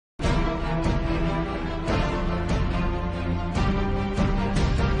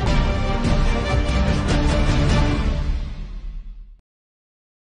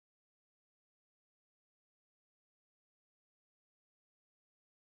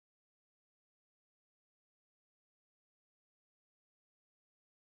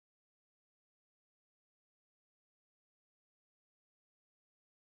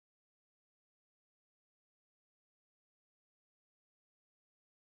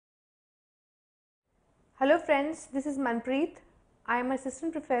Hello friends, this is Manpreet. I am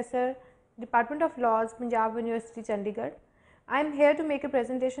Assistant Professor, Department of Laws, Punjab University, Chandigarh. I am here to make a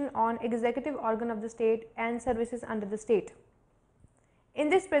presentation on executive organ of the state and services under the state. In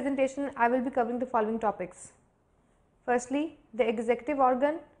this presentation, I will be covering the following topics. Firstly, the executive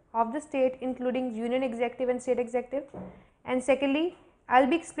organ of the state including union executive and state executive, and secondly, I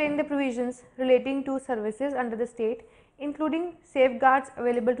will be explaining the provisions relating to services under the state including safeguards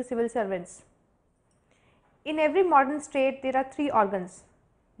available to civil servants. In every modern state, there are three organs: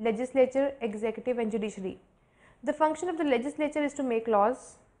 legislature, executive and judiciary. The function of the legislature is to make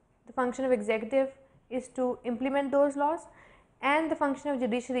laws, the function of executive is to implement those laws, and the function of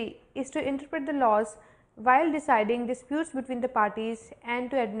judiciary is to interpret the laws while deciding disputes between the parties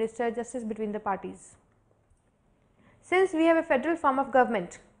and to administer justice between the parties. Since we have a federal form of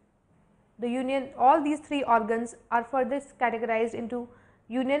government, the union, all these three organs are further categorized into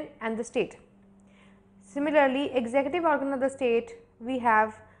union and the state. Similarly, executive organ of the state, we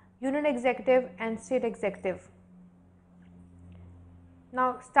have union executive and state executive.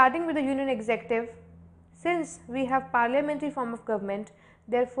 Now, starting with the union executive, since we have parliamentary form of government,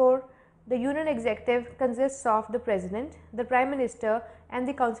 therefore, the union executive consists of the president, the prime minister and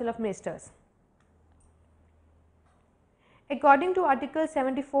the council of ministers. According to Article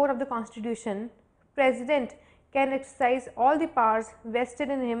 74 of the Constitution, President can exercise all the powers vested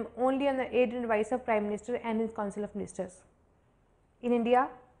in him only on the aid and advice of Prime Minister and his Council of Ministers. In India,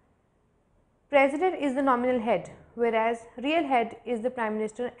 President is the nominal head, whereas real head is the Prime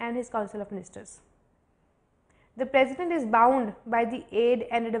Minister and his Council of Ministers. The President is bound by the aid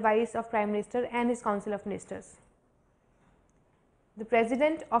and advice of Prime Minister and his Council of Ministers. The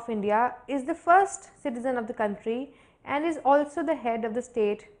President of India is the first citizen of the country and is also the head of the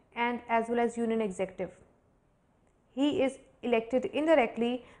state and as well as union executive. He is elected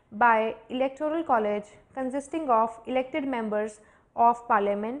indirectly by electoral college consisting of elected members of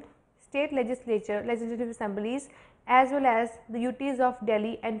parliament, state legislature, legislative assemblies as well as the UTs of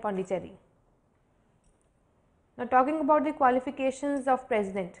Delhi and Pondicherry. Now, talking about the qualifications of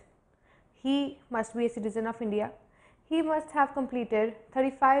president, he must be a citizen of India, he must have completed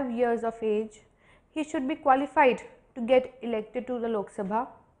 35 years of age, he should be qualified to get elected to the Lok Sabha.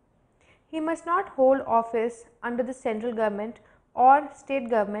 He must not hold office under the central government or state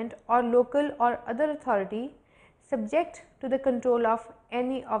government or local or other authority subject to the control of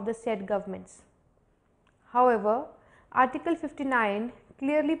any of the said governments. However, Article 59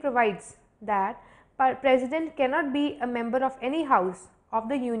 clearly provides that President cannot be a member of any house of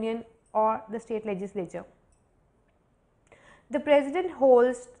the union or the state legislature. The President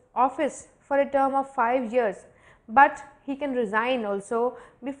holds office for a term of 5 years, but he can resign also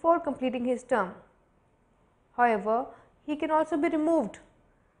before completing his term. However, he can also be removed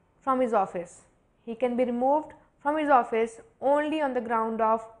from his office. He can be removed from his office only on the ground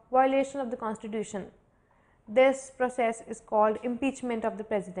of violation of the Constitution. This process is called impeachment of the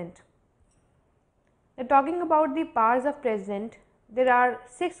President. Now, talking about the powers of President, there are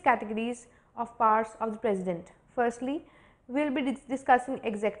 6 categories of powers of the President. Firstly, we will be discussing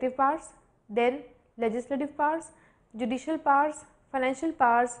executive powers, then legislative powers, judicial powers, financial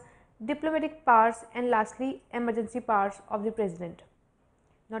powers, diplomatic powers and lastly emergency powers of the President.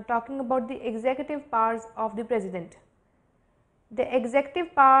 Now, talking about the executive powers of the President. The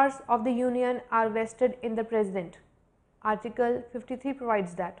executive powers of the Union are vested in the President. Article 53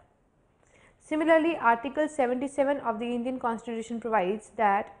 provides that. Similarly, Article 77 of the Indian Constitution provides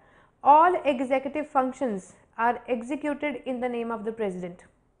that all executive functions are executed in the name of the President.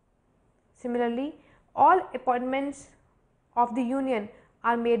 Similarly, all appointments of the Union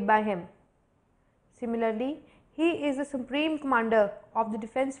are made by him. Similarly, he is the supreme commander of the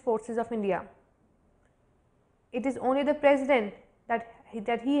defense forces of India. It is only the President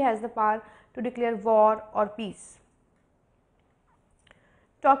that he has the power to declare war or peace.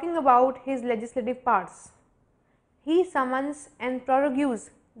 Talking about his legislative powers, he summons and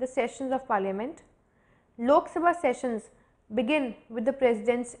prorogues the sessions of Parliament. Lok Sabha sessions begin with the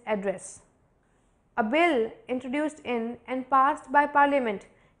President's address. A bill introduced in and passed by Parliament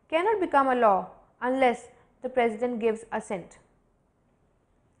cannot become a law unless the President gives assent.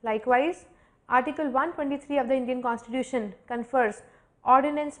 Likewise, Article 123 of the Indian Constitution confers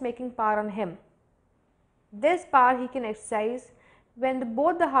ordinance making power on him. This power he can exercise when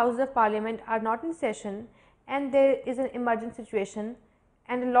both the houses of Parliament are not in session and there is an emergent situation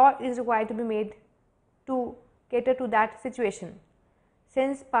and a law is required to be made to cater to that situation.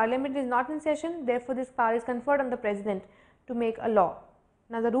 Since Parliament is not in session, therefore, this power is conferred on the President to make a law.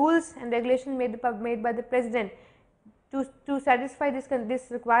 Now, the rules and regulations made by the President to satisfy this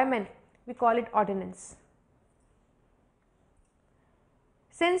requirement, we call it ordinance.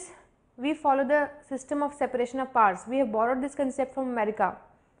 Since we follow the system of separation of powers, we have borrowed this concept from America,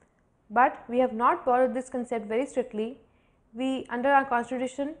 but we have not borrowed this concept very strictly. We, under our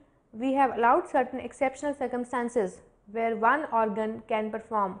constitution, we have allowed certain exceptional circumstances where one organ can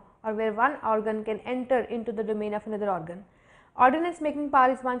perform or where one organ can enter into the domain of another organ. Ordinance making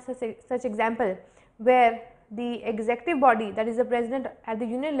power is one such example, where the executive body, that is the president at the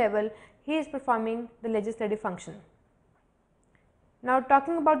union level, he is performing the legislative function. Now,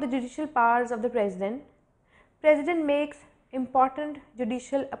 talking about the judicial powers of the president, president makes important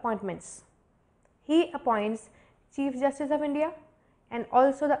judicial appointments. He appoints Chief Justice of India and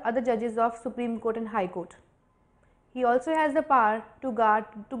also the other judges of Supreme Court and High Court. He also has the power to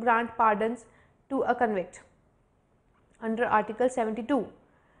grant pardons to a convict under Article 72.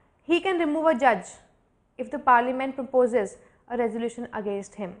 He can remove a judge if the parliament proposes a resolution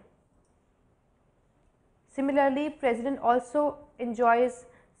against him. Similarly, president also enjoys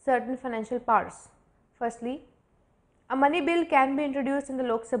certain financial powers. Firstly, a money bill can be introduced in the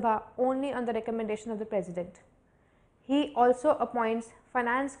Lok Sabha only on the recommendation of the president. He also appoints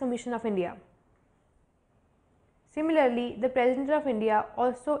Finance Commission of India. Similarly, the President of India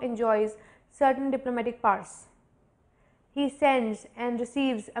also enjoys certain diplomatic powers. He sends and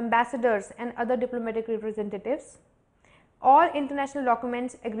receives ambassadors and other diplomatic representatives. All international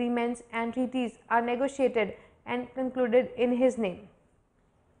documents, agreements and treaties are negotiated and concluded in his name.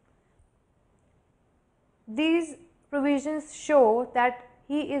 These provisions show that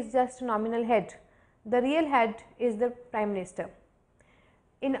he is just a nominal head. The real head is the Prime Minister.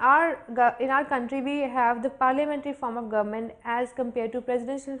 In our country, we have the parliamentary form of government as compared to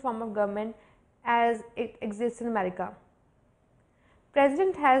presidential form of government as it exists in America.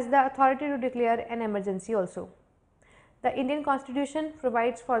 President has the authority to declare an emergency also. The Indian Constitution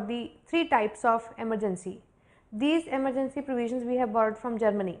provides for the 3 types of emergency. These emergency provisions we have borrowed from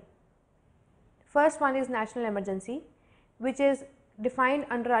Germany. First one is national emergency, which is defined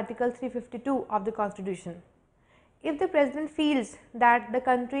under Article 352 of the Constitution. If the president feels that the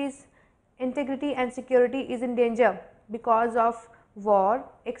country's integrity and security is in danger because of war,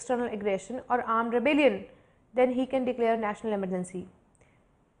 external aggression or armed rebellion, then he can declare national emergency.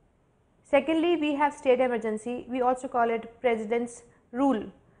 Secondly, we have state emergency. We also call it president's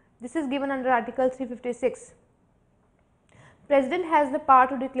rule. This is given under Article 356. President has the power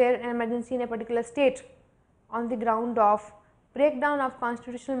to declare an emergency in a particular state on the ground of breakdown of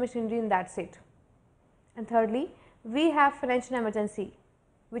constitutional machinery in that state. And thirdly, we have financial emergency,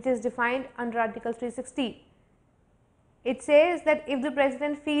 which is defined under Article 360. It says that if the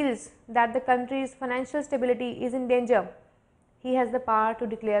president feels that the country's financial stability is in danger, he has the power to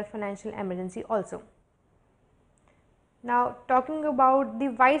declare financial emergency also. Now, talking about the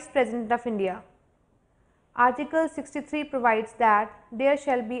Vice President of India, Article 63 provides that there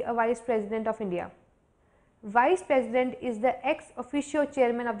shall be a Vice President of India. Vice President is the ex officio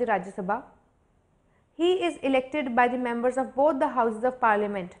chairman of the Rajya Sabha. He is elected by the members of both the houses of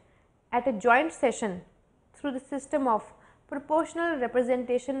parliament at a joint session through the system of proportional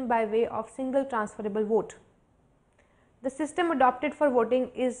representation by way of single transferable vote. The system adopted for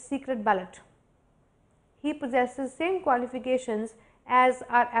voting is secret ballot. He possesses same qualifications as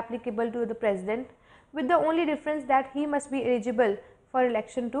are applicable to the president, with the only difference that he must be eligible for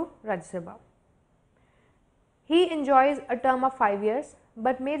election to Rajya Sabha. He enjoys a term of 5 years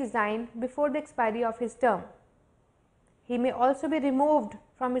but may resign before the expiry of his term. He may also be removed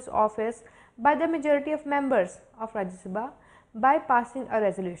from his office by the majority of members of Rajya Sabha by passing a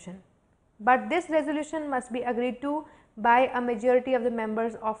resolution, but this resolution must be agreed to by a majority of the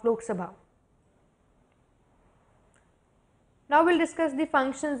members of Lok Sabha. Now, we will discuss the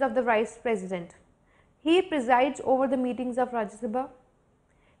functions of the Vice President. He presides over the meetings of Rajya Sabha.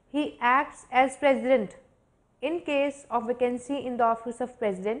 He acts as President in case of vacancy in the office of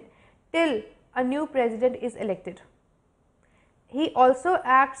President till a new President is elected. He also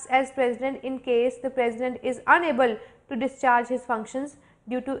acts as President in case the President is unable to discharge his functions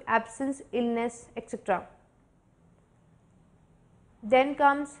due to absence, illness, etc. Then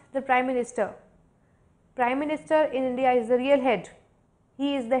comes the Prime Minister. Prime Minister in India is the real head.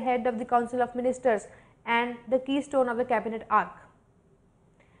 He is the head of the Council of Ministers and the keystone of the cabinet arc.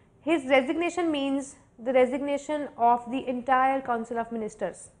 His resignation means the resignation of the entire Council of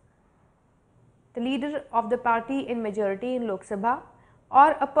Ministers. The leader of the party in majority in Lok Sabha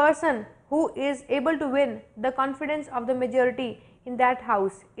or a person who is able to win the confidence of the majority in that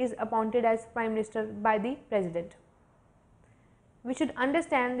house is appointed as Prime Minister by the President. We should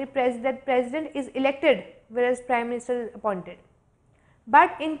understand that President is elected whereas Prime Minister is appointed.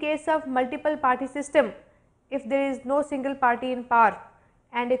 But in case of multiple party system, if there is no single party in power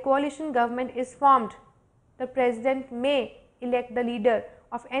and a coalition government is formed, the president may elect the leader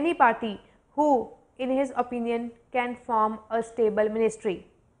of any party who, in his opinion, can form a stable ministry.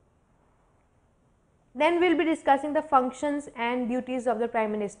 Then we will be discussing the functions and duties of the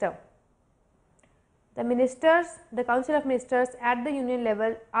Prime Minister. The ministers, the Council of Ministers at the union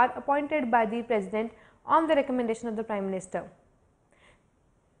level are appointed by the President on the recommendation of the Prime Minister.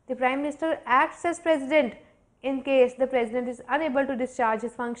 The Prime Minister acts as President in case the President is unable to discharge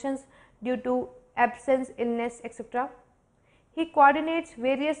his functions due to absence, illness, etc. He coordinates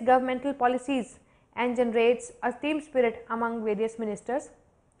various governmental policies and generates a team spirit among various ministers.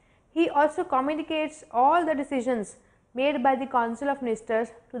 He also communicates all the decisions made by the Council of Ministers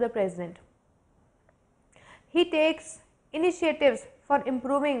to the President. He takes initiatives for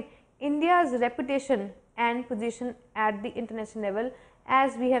improving India's reputation and position at the international level,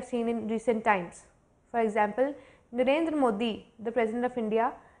 as we have seen in recent times. For example, Narendra Modi, the President of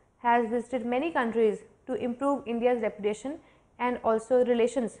India, has visited many countries to improve India's reputation and also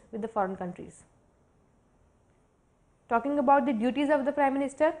relations with the foreign countries. Talking about the duties of the Prime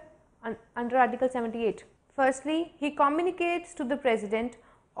Minister under Article 78. Firstly, he communicates to the President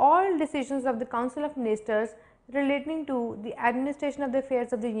all decisions of the Council of Ministers relating to the administration of the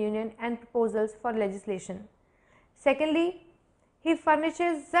affairs of the Union and proposals for legislation. Secondly, he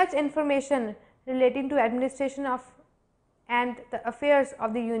furnishes such information relating to administration of and the affairs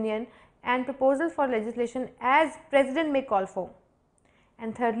of the Union and proposals for legislation as President may call for.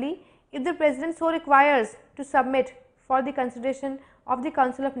 And thirdly, if the President so requires, to submit for the consideration of the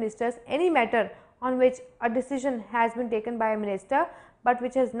Council of Ministers any matter on which a decision has been taken by a minister, but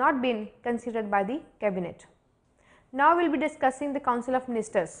which has not been considered by the Cabinet. Now we will be discussing the Council of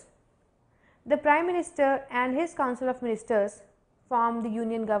Ministers. The Prime Minister and his Council of Ministers form the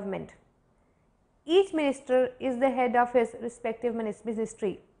Union government. Each minister is the head of his respective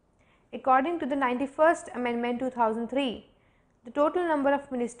ministry. According to the 91st Amendment 2003, the total number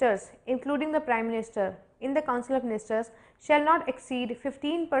of ministers, including the Prime Minister, in the Council of Ministers shall not exceed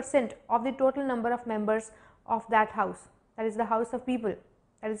 15% of the total number of members of that house, that is the House of People,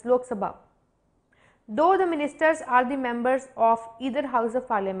 that is Lok Sabha. Though the ministers are the members of either House of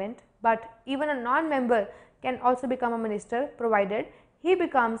Parliament, but even a non-member can also become a minister provided he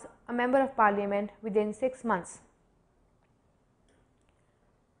becomes a member of Parliament within 6 months.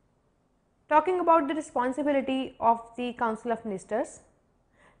 Talking about the responsibility of the Council of Ministers.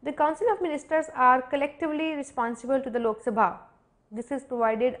 The Council of Ministers are collectively responsible to the Lok Sabha. This is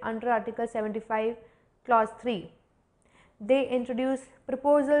provided under Article 75, Clause 3. They introduce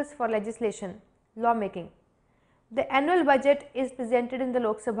proposals for legislation, lawmaking. The annual budget is presented in the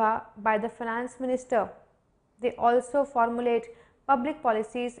Lok Sabha by the Finance Minister. They also formulate public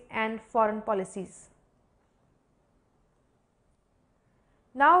policies and foreign policies.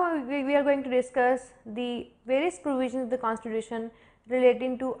 Now we are going to discuss the various provisions of the Constitution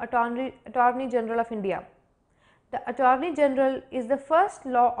relating to Attorney General of India. The Attorney General is the first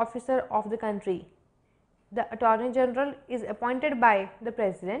law officer of the country. The Attorney General is appointed by the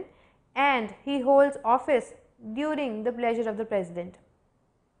President and he holds office during the pleasure of the President.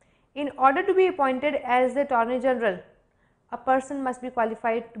 In order to be appointed as the Attorney General, a person must be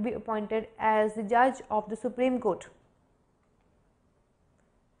qualified to be appointed as the Judge of the Supreme Court.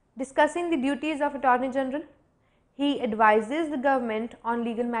 Discussing the duties of Attorney General, he advises the government on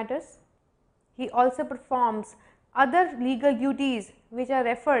legal matters. He also performs other legal duties which are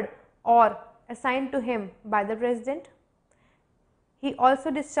referred or assigned to him by the President. He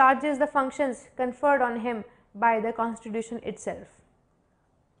also discharges the functions conferred on him by the Constitution itself.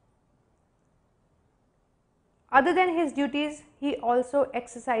 Other than his duties, he also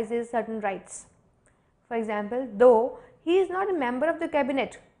exercises certain rights. For example, though he is not a member of the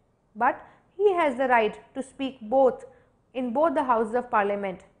Cabinet, but he has the right to speak in both the Houses of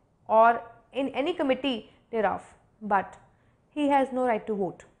Parliament or in any committee thereof, but he has no right to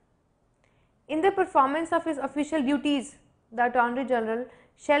vote. In the performance of his official duties, the Attorney General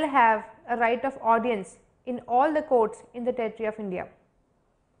shall have a right of audience in all the courts in the territory of India.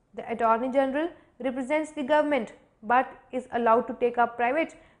 The Attorney General represents the government, but is allowed to take up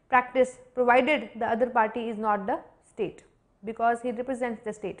private practice provided the other party is not the state, because he represents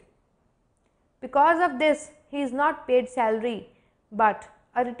the state. Because of this, he is not paid salary, but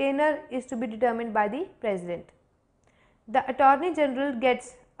a retainer is to be determined by the President. The Attorney General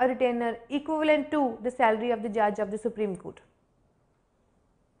gets a retainer equivalent to the salary of the Judge of the Supreme Court.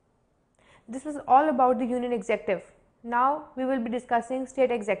 This was all about the Union Executive. Now we will be discussing State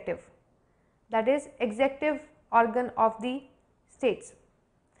Executive, that is executive organ of the states.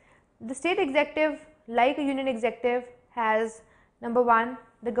 The State Executive, like a Union Executive, has Number 1,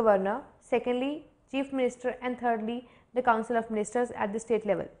 the governor, secondly, chief minister, and thirdly, the council of ministers at the state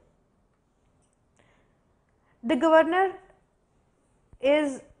level. The governor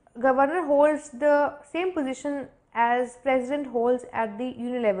holds the same position as president holds at the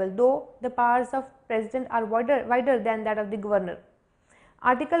union level, though the powers of president are wider than that of the governor.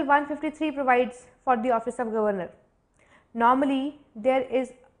 Article 153 provides for the office of governor. Normally, there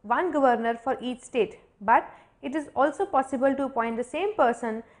is one governor for each state, but it is also possible to appoint the same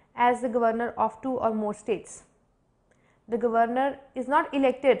person as the governor of 2 or more states. The governor is not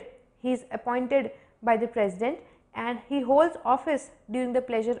elected, he is appointed by the president and he holds office during the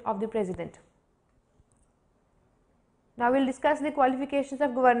pleasure of the president. Now, we will discuss the qualifications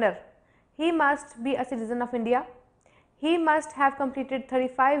of governor. He must be a citizen of India. He must have completed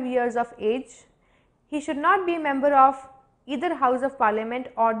 35 years of age. He should not be a member of either House of Parliament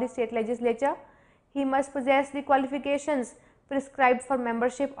or the state legislature. He must possess the qualifications prescribed for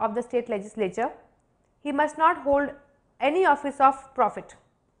membership of the state legislature. He must not hold any office of profit.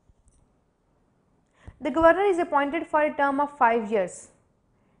 The governor is appointed for a term of 5 years.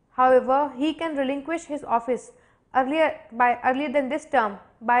 However, he can relinquish his office earlier than this term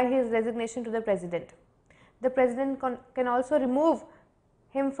by his resignation to the president. The president can also remove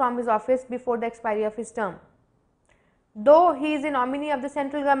him from his office before the expiry of his term. Though he is a nominee of the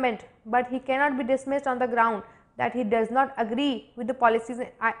central government, but he cannot be dismissed on the ground that he does not agree with the policies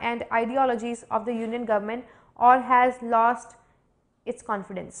and ideologies of the union government or has lost its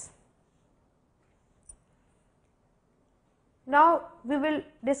confidence. Now, we will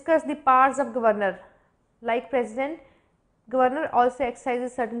discuss the powers of governor. Like president, governor also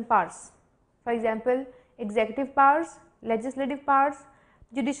exercises certain powers. For example, executive powers, legislative powers,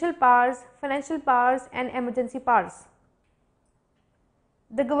 judicial powers, financial powers and emergency powers.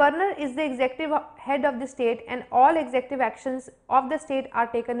 The governor is the executive head of the state and all executive actions of the state are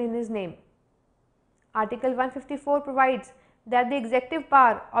taken in his name. Article 154 provides that the executive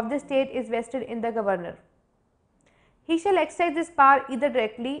power of the state is vested in the governor. He shall exercise this power either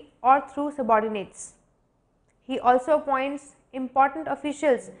directly or through subordinates. He also appoints important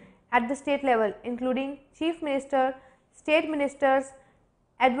officials at the state level, including chief minister, state ministers,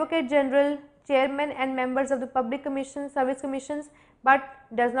 advocate general, chairmen and members of the public commissions, service commissions, but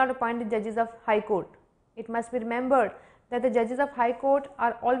does not appoint the judges of high court. It must be remembered that the judges of high court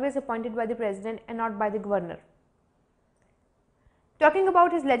are always appointed by the president and not by the governor. Talking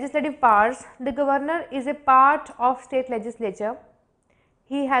about his legislative powers, the governor is a part of state legislature.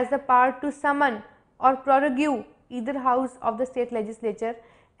 He has the power to summon or prorogue either house of the state legislature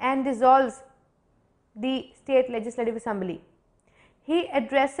and dissolves the state legislative assembly. He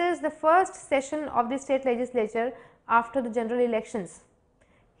addresses the first session of the state legislature after the general elections.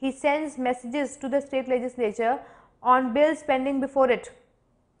 He sends messages to the state legislature on bills pending before it.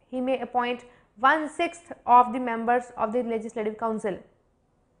 He may appoint 1/6 of the members of the legislative council.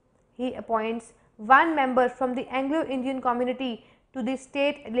 He appoints one member from the Anglo-Indian community to the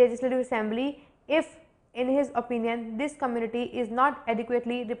state legislative assembly if, in his opinion, this community is not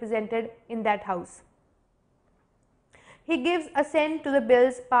adequately represented in that house. He gives assent to the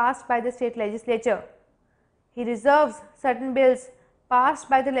bills passed by the state legislature. He reserves certain bills passed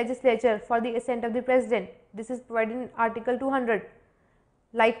by the legislature for the assent of the president. This is provided in Article 200.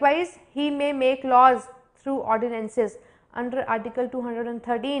 Likewise, he may make laws through ordinances under Article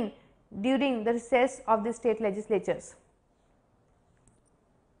 213 during the recess of the state legislatures.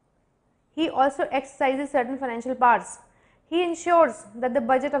 He also exercises certain financial powers. He ensures that the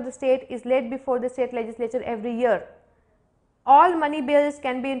budget of the state is laid before the state legislature every year. All money bills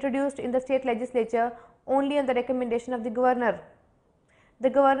can be introduced in the state legislature only on the recommendation of the governor. The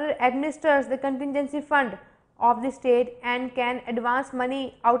governor administers the contingency fund of the state and can advance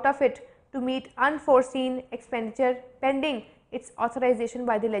money out of it to meet unforeseen expenditure pending its authorization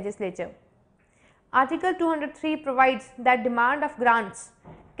by the legislature. Article 203 provides that demand of grants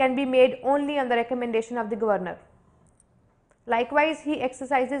can be made only on the recommendation of the governor. Likewise, he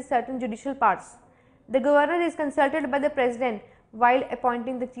exercises certain judicial powers. The governor is consulted by the president while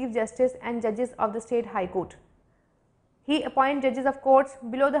appointing the chief justice and judges of the state high court. He appoints judges of courts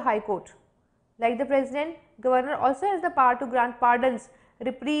below the high court. Like the president, governor also has the power to grant pardons,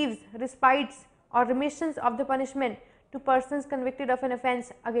 reprieves, respites or remissions of the punishment to persons convicted of an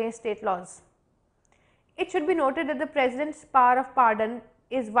offence against state laws. It should be noted that the president's power of pardon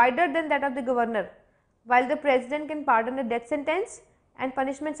is wider than that of the governor. While the president can pardon a death sentence and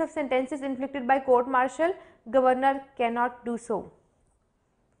punishments of sentences inflicted by court martial, governor cannot do so.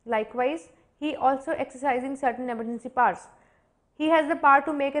 Likewise, he also exercising certain emergency powers. He has the power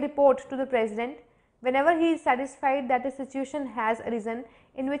to make a report to the president whenever he is satisfied that a situation has arisen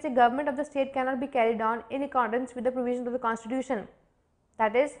in which a government of the state cannot be carried on in accordance with the provisions of the constitution,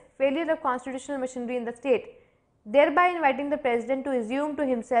 that is, failure of constitutional machinery in the state, thereby inviting the president to assume to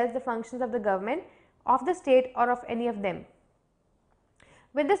himself the functions of the government of the state or of any of them.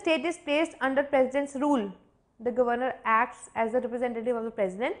 When the state is placed under president's rule, the governor acts as the representative of the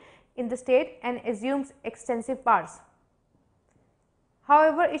president in the state and assumes extensive powers.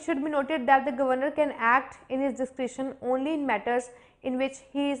 However, it should be noted that the governor can act in his discretion only in matters in which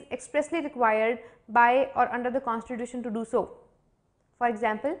he is expressly required by or under the constitution to do so. For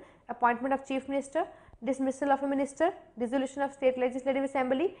example, appointment of chief minister, dismissal of a minister, dissolution of state legislative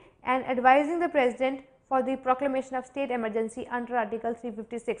assembly, and advising the president for the proclamation of state emergency under article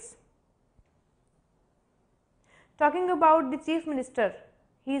 356. Talking about the chief minister,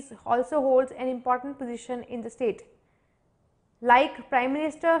 he also holds an important position in the state. Like prime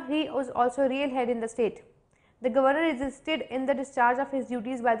minister, he is also real head in the state. The governor is assisted in the discharge of his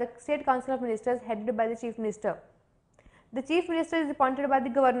duties by the state council of ministers headed by the chief minister. The chief minister is appointed by the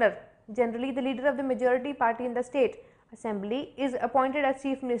governor. Generally, the leader of the majority party in the state assembly is appointed as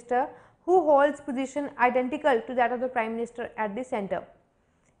chief minister, who holds position identical to that of the prime minister at the center.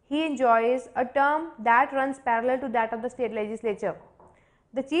 He enjoys a term that runs parallel to that of the state legislature.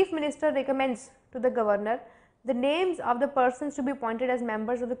 The chief minister recommends to the governor the names of the persons to be appointed as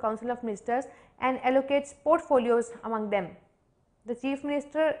members of the council of ministers and allocates portfolios among them. The chief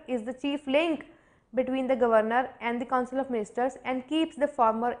minister is the chief link between the governor and the council of ministers and keeps the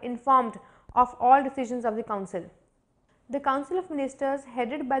former informed of all decisions of the council. The council of ministers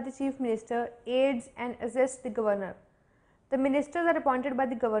headed by the chief minister aids and assists the governor. The ministers are appointed by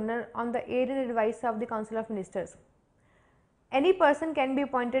the governor on the aid and advice of the council of ministers. Any person can be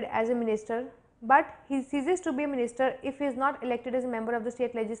appointed as a minister, but he ceases to be a minister if he is not elected as a member of the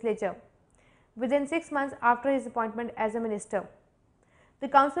state legislature within 6 months after his appointment as a minister. The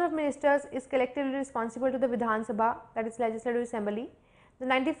council of ministers is collectively responsible to the Vidhan Sabha, that is legislative assembly. The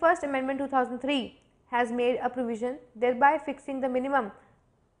 91st amendment 2003 has made a provision thereby fixing the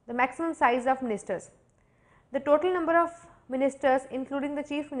maximum size of ministers. The total number of ministers, including the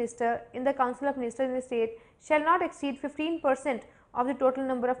chief minister, in the council of ministers in the state shall not exceed 15% of the total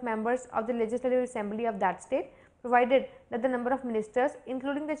number of members of the legislative assembly of that state, provided that the number of ministers,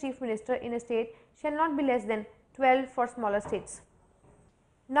 including the chief minister in a state, shall not be less than 12 for smaller states.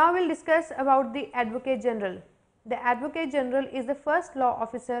 Now we will discuss about the Advocate General. The Advocate General is the first law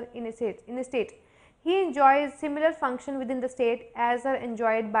officer in a state. He enjoys similar function within the state as are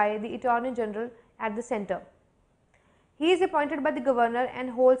enjoyed by the Attorney General at the center. He is appointed by the governor and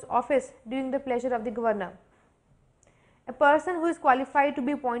holds office during the pleasure of the governor. A person who is qualified to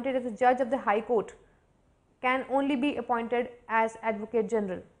be appointed as a judge of the High Court can only be appointed as Advocate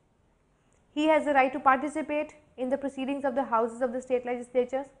General. He has the right to participate in the proceedings of the houses of the state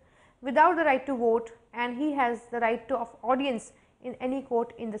legislatures without the right to vote, and he has the right to audience in any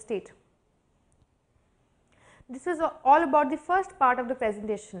court in the state. This is all about the first part of the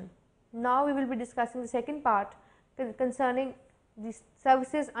presentation. Now we will be discussing the second part concerning the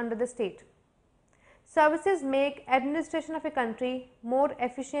services under the state. Services make administration of a country more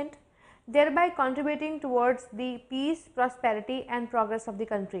efficient, thereby contributing towards the peace, prosperity and progress of the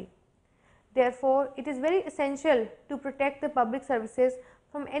country. Therefore, it is very essential to protect the public services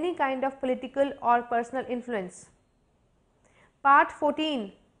from any kind of political or personal influence. Part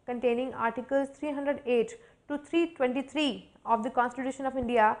 14, containing articles 308 to 323 of the Constitution of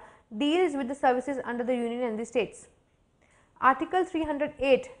India, deals with the services under the Union and the states. Article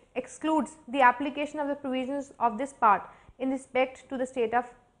 308 excludes the application of the provisions of this part in respect to the state of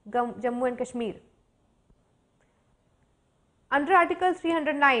Jammu and Kashmir. Under Article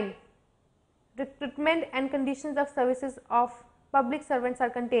 309, recruitment and conditions of services of public servants are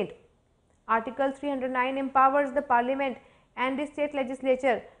contained. Article 309 empowers the Parliament and the state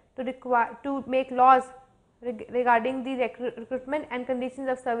legislature to make laws regarding the recruitment and conditions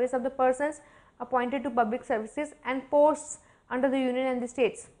of service of the persons appointed to public services and posts under the Union and the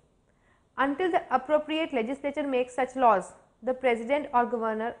states. Until the appropriate legislature makes such laws, the President or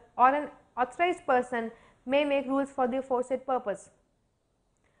Governor or an authorized person may make rules for the aforesaid purpose.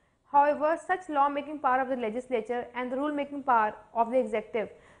 However, such law making power of the legislature and the rule making power of the executive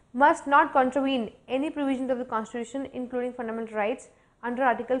must not contravene any provisions of the Constitution, including fundamental rights under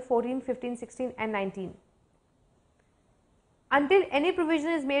Article 14, 15, 16 and 19. Until any provision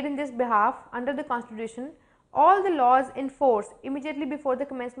is made in this behalf under the Constitution, all the laws in force immediately before the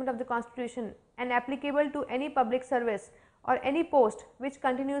commencement of the Constitution and applicable to any public service or any post which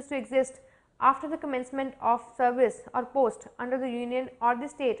continues to exist after the commencement of service or post under the Union or the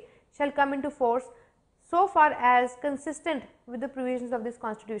state shall come into force so far as consistent with the provisions of this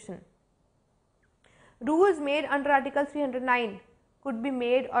constitution. Rules made under Article 309 could be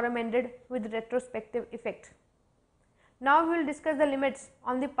made or amended with retrospective effect. Now we will discuss the limits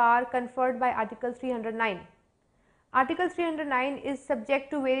on the power conferred by Article 309. Article 309 is subject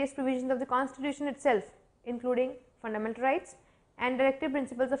to various provisions of the Constitution itself, including fundamental rights and directive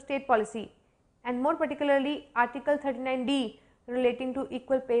principles of state policy, and more particularly Article 39D relating to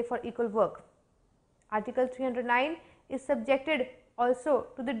equal pay for equal work. Article 309 is subjected also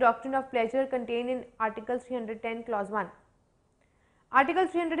to the doctrine of pleasure contained in Article 310 clause 1. Article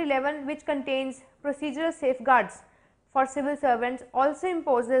 311, which contains procedural safeguards for civil servants, also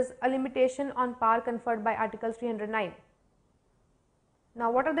imposes a limitation on power conferred by Article 309.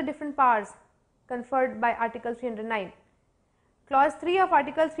 Now, what are the different powers conferred by Article 309? Clause 3 of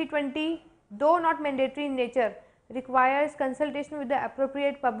Article 320, though not mandatory in nature, requires consultation with the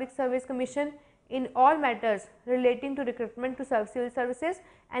appropriate Public Service Commission in all matters relating to recruitment to civil services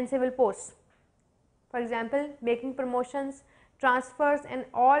and civil posts. For example, making promotions, transfers and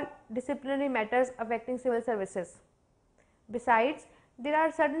all disciplinary matters affecting civil services. Besides, there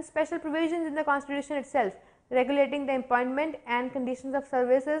are certain special provisions in the Constitution itself regulating the appointment and conditions of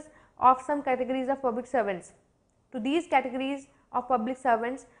services of some categories of public servants. To these categories of public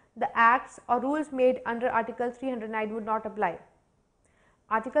servants, the acts or rules made under Article 309 would not apply.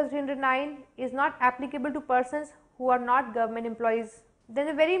 Article 309 is not applicable to persons who are not government employees. Then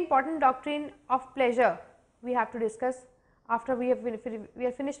a very important doctrine of pleasure we have to discuss after we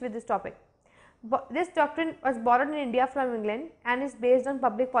are finished with this topic. This doctrine was borrowed in India from England and is based on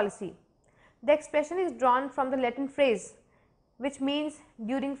public policy. The expression is drawn from the Latin phrase which means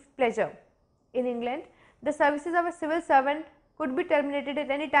during pleasure. In England, the services of a civil servant could be terminated at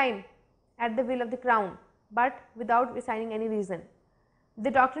any time at the will of the Crown, but without assigning any reason. The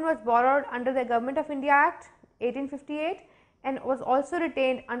doctrine was borrowed under the Government of India Act 1858 and was also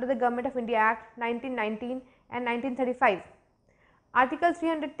retained under the Government of India Act 1919 and 1935. Article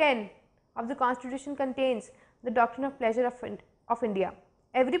 310 of the Constitution contains the doctrine of pleasure of India.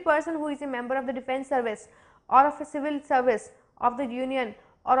 Every person who is a member of the defence service or of a civil service of the Union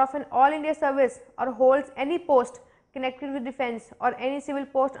or of an all India service or holds any post connected with defence or any civil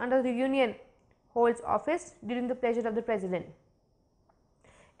post under the Union holds office during the pleasure of the President.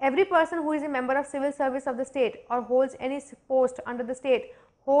 Every person who is a member of civil service of the state or holds any post under the state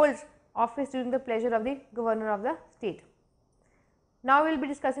holds office during the pleasure of the Governor of the state. Now, we will be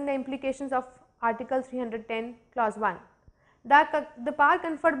discussing the implications of Article 310 clause 1. The power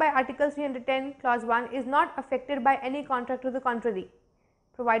conferred by Article 310 clause 1 is not affected by any contract to the contrary,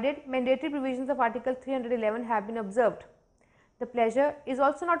 provided mandatory provisions of Article 311 have been observed. The pleasure is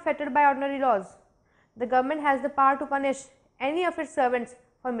also not fettered by ordinary laws. The government has the power to punish any of its servants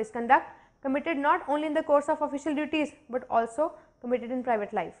for misconduct committed not only in the course of official duties, but also committed in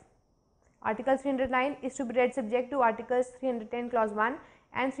private life. Article 309 is to be read subject to Articles 310 clause 1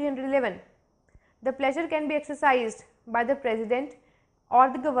 and 311. The pleasure can be exercised by the President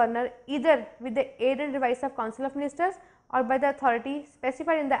or the Governor either with the aid and advice of Council of Ministers or by the authority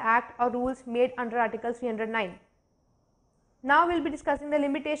specified in the Act or rules made under Article 309. Now, we will be discussing the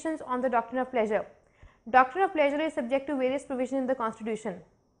limitations on the doctrine of pleasure. Doctrine of pleasure is subject to various provisions in the Constitution,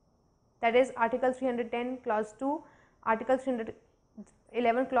 that is Article 310 clause 2, Article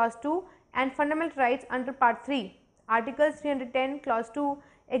 311 clause 2 and fundamental rights under part 3. Article 310 clause 2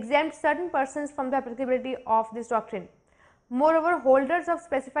 exempts certain persons from the applicability of this doctrine. Moreover, holders of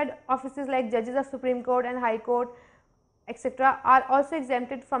specified offices like judges of Supreme Court and High Court etc. are also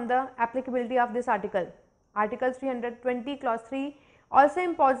exempted from the applicability of this article. Article 320 clause 3 also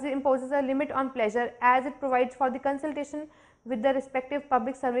imposes a limit on pleasure as it provides for the consultation with the respective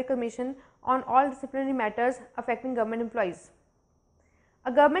Public Service Commission on all disciplinary matters affecting government employees.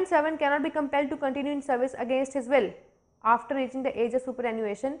 A government servant cannot be compelled to continue in service against his will after reaching the age of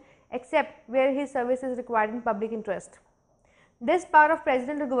superannuation except where his service is required in public interest. This power of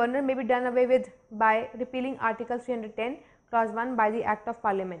President or Governor may be done away with by repealing Article 310 clause 1 by the Act of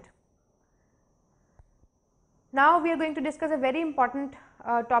Parliament. Now, we are going to discuss a very important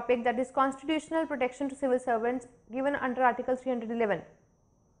topic, that is constitutional protection to civil servants given under Article 311.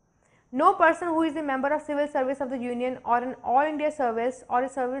 No person who is a member of civil service of the Union or an all India service or a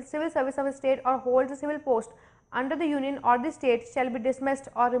civil service of a state or holds a civil post under the Union or the state shall be dismissed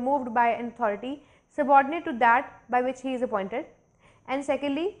or removed by an authority subordinate to that by which he is appointed. And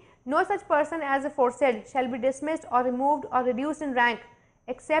secondly, no such person as aforesaid shall be dismissed or removed or reduced in rank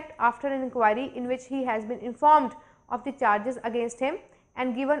except after an inquiry in which he has been informed of the charges against him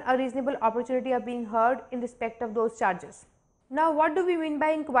and given a reasonable opportunity of being heard in respect of those charges. Now, what do we mean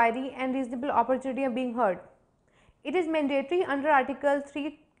by inquiry and reasonable opportunity of being heard? It is mandatory under Article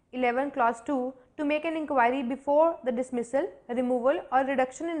 311 Clause 2 to make an inquiry before the dismissal, removal or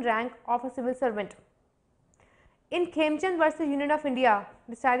reduction in rank of a civil servant. In Khemchand versus Union of India,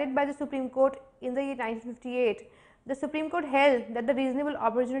 decided by the Supreme Court in the year 1958, the Supreme Court held that the reasonable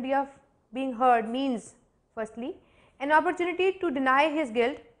opportunity of being heard means, firstly, an opportunity to deny his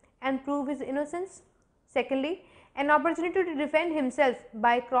guilt and prove his innocence. Secondly, an opportunity to defend himself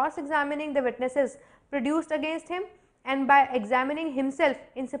by cross-examining the witnesses produced against him and by examining himself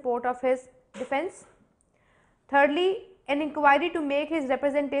in support of his defense. Thirdly, an inquiry to make his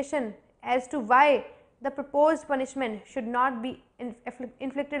representation as to why the proposed punishment should not be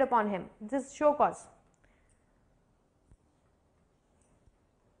inflicted upon him. This is show cause.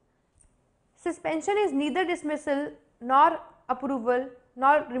 Suspension is neither dismissal nor approval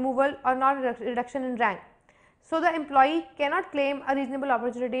nor removal or nor reduction in rank. So, the employee cannot claim a reasonable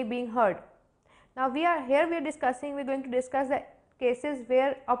opportunity being heard. Now, we are going to discuss the cases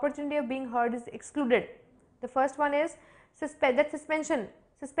where opportunity of being heard is excluded. The first one is suspension.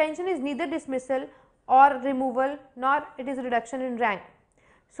 Suspension is neither dismissal or removal nor it is reduction in rank.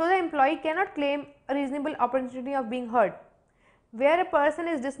 So, the employee cannot claim a reasonable opportunity of being heard. Where a person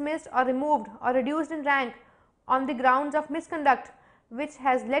is dismissed or removed or reduced in rank on the grounds of misconduct which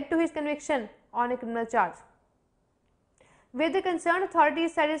has led to his conviction on a criminal charge. Where the concerned authority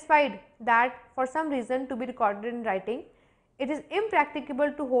is satisfied that for some reason to be recorded in writing, it is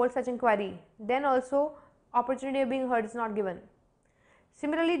impracticable to hold such inquiry, then also opportunity of being heard is not given.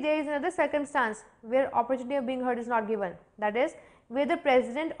 Similarly, there is another circumstance where opportunity of being heard is not given, that is, where the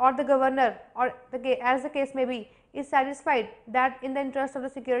president or the governor or as the case may be is satisfied that in the interest of the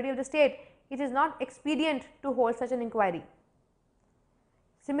security of the state, it is not expedient to hold such an inquiry.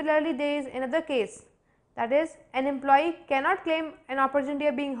 Similarly, there is another case, that is, an employee cannot claim an opportunity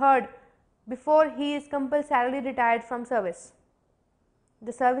of being heard before he is compulsorily retired from service.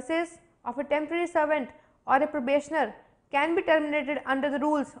 The services of a temporary servant or a probationer can be terminated under the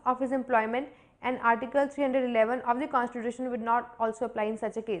rules of his employment, and Article 311 of the Constitution would not also apply in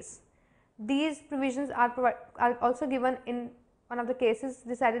such a case. These provisions are also given in one of the cases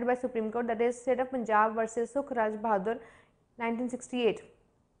decided by Supreme Court, that is State of Punjab versus Sukh Raj Bahadur 1968.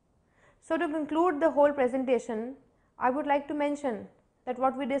 So, to conclude the whole presentation, I would like to mention that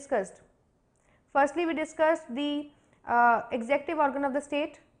what we discussed. Firstly, we discussed the executive organ of the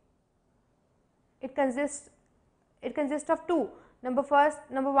state. It consists of two. Number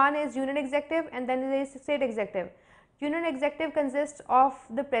one is union executive, and then there is state executive. Union executive consists of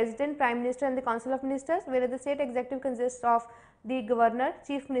the president, prime minister and the council of ministers, whereas the state executive consists of the governor,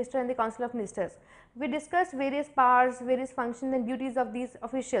 chief minister and the council of ministers. We discussed various powers, various functions and duties of these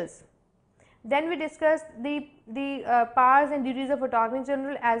officials. Then we discussed the powers and duties of attorney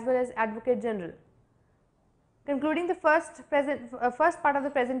general as well as advocate general. Concluding the first part of the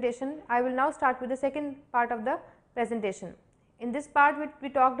presentation, I will now start with the second part of the presentation. In this part, we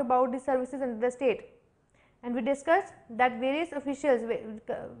talked about the services under the state, and we discussed that various officials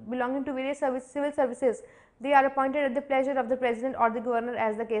belonging to various civil services, they are appointed at the pleasure of the president or the governor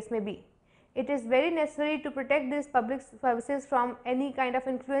as the case may be. It is very necessary to protect these public services from any kind of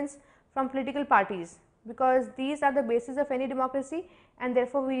influence from political parties, because these are the basis of any democracy, and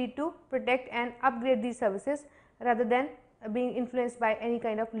therefore, we need to protect and upgrade these services rather than being influenced by any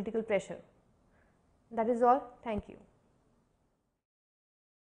kind of political pressure. That is all. Thank you.